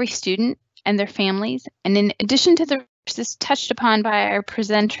each and every student and their families. And in addition to the resources touched upon by our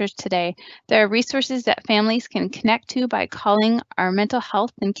presenters today, there are resources that families can connect to by calling our mental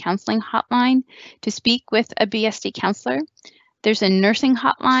health and counseling hotline to speak with a BSD counselor. There's a nursing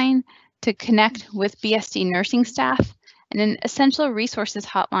hotline to connect with BSD nursing staff, and an essential resources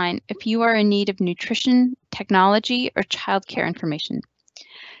hotline if you are in need of nutrition, technology, or childcare information.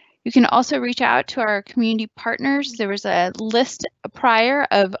 You can also reach out to our community partners. There was a list prior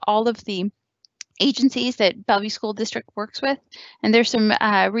of all of the agencies that Bellevue School District works with. And there's some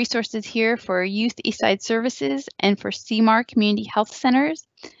resources here for Youth Eastside Services and for CMAR Community Health Centers.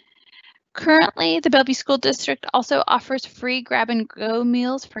 Currently, the Bellevue School District also offers free grab-and-go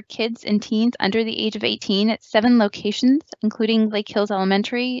meals for kids and teens under the age of 18 at 7 locations, including Lake Hills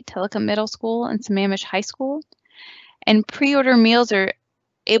Elementary, Telecom Middle School, and Sammamish High School. And pre-order meals are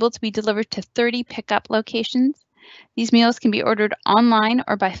able to be delivered to 30 pickup locations. These meals can be ordered online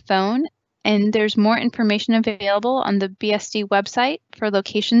or by phone, and there's more information available on the BSD website for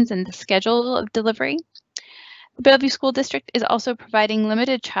locations and the schedule of delivery. The Bellevue School District is also providing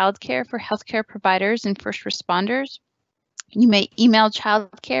limited childcare for healthcare providers and first responders. You may email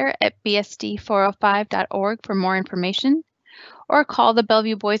childcare at bsd405.org for more information, or call the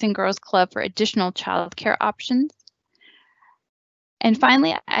Bellevue Boys and Girls Club for additional childcare options. And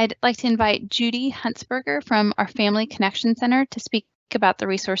finally, I'd like to invite Judy Huntsberger from our Family Connection Center to speak about the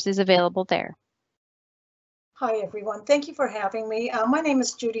resources available there. Hi, everyone. Thank you for having me. My name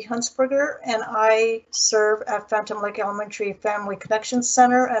is Judy Huntsberger, and I serve at Phantom Lake Elementary Family Connection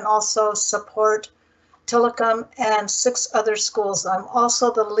Center and also support Telecom and 6 other schools. I'm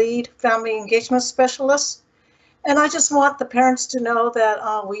also the lead family engagement specialist, and I just want the parents to know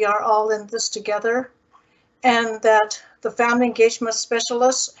that we are all in this together and that the family engagement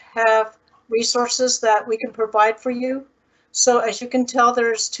specialists have resources that we can provide for you. So as you can tell,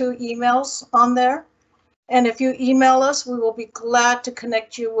 there's 2 emails on there. And if you email us, we will be glad to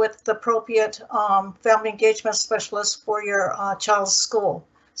connect you with the appropriate family engagement specialist for your child's school.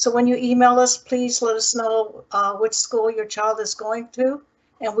 So when you email us, please let us know which school your child is going to,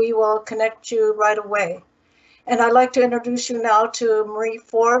 and we will connect you right away. And I'd like to introduce you now to Marie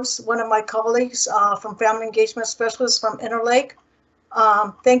Forbes, one of my colleagues from Family Engagement Specialist from Interlake.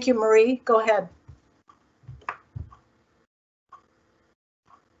 Thank you, Marie. Go ahead.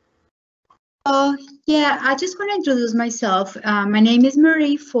 Oh, yeah, I just want to introduce myself. My name is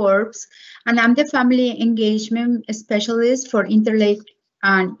Marie Forbes, and I'm the Family Engagement Specialist for Interlake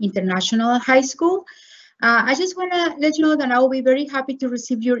and International High School. I just want to let you know that I will be very happy to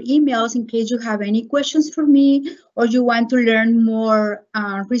receive your emails in case you have any questions for me or you want to learn more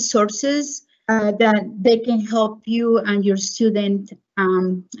resources that they can help you and your student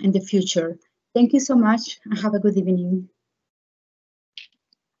in the future. Thank you so much and have a good evening.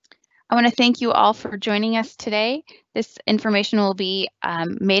 I want to thank you all for joining us today. This information will be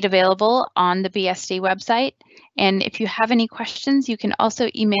made available on the BSD website. And if you have any questions, you can also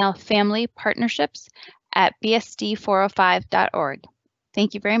email familypartnerships@bsd405.org.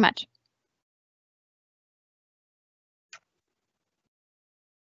 Thank you very much.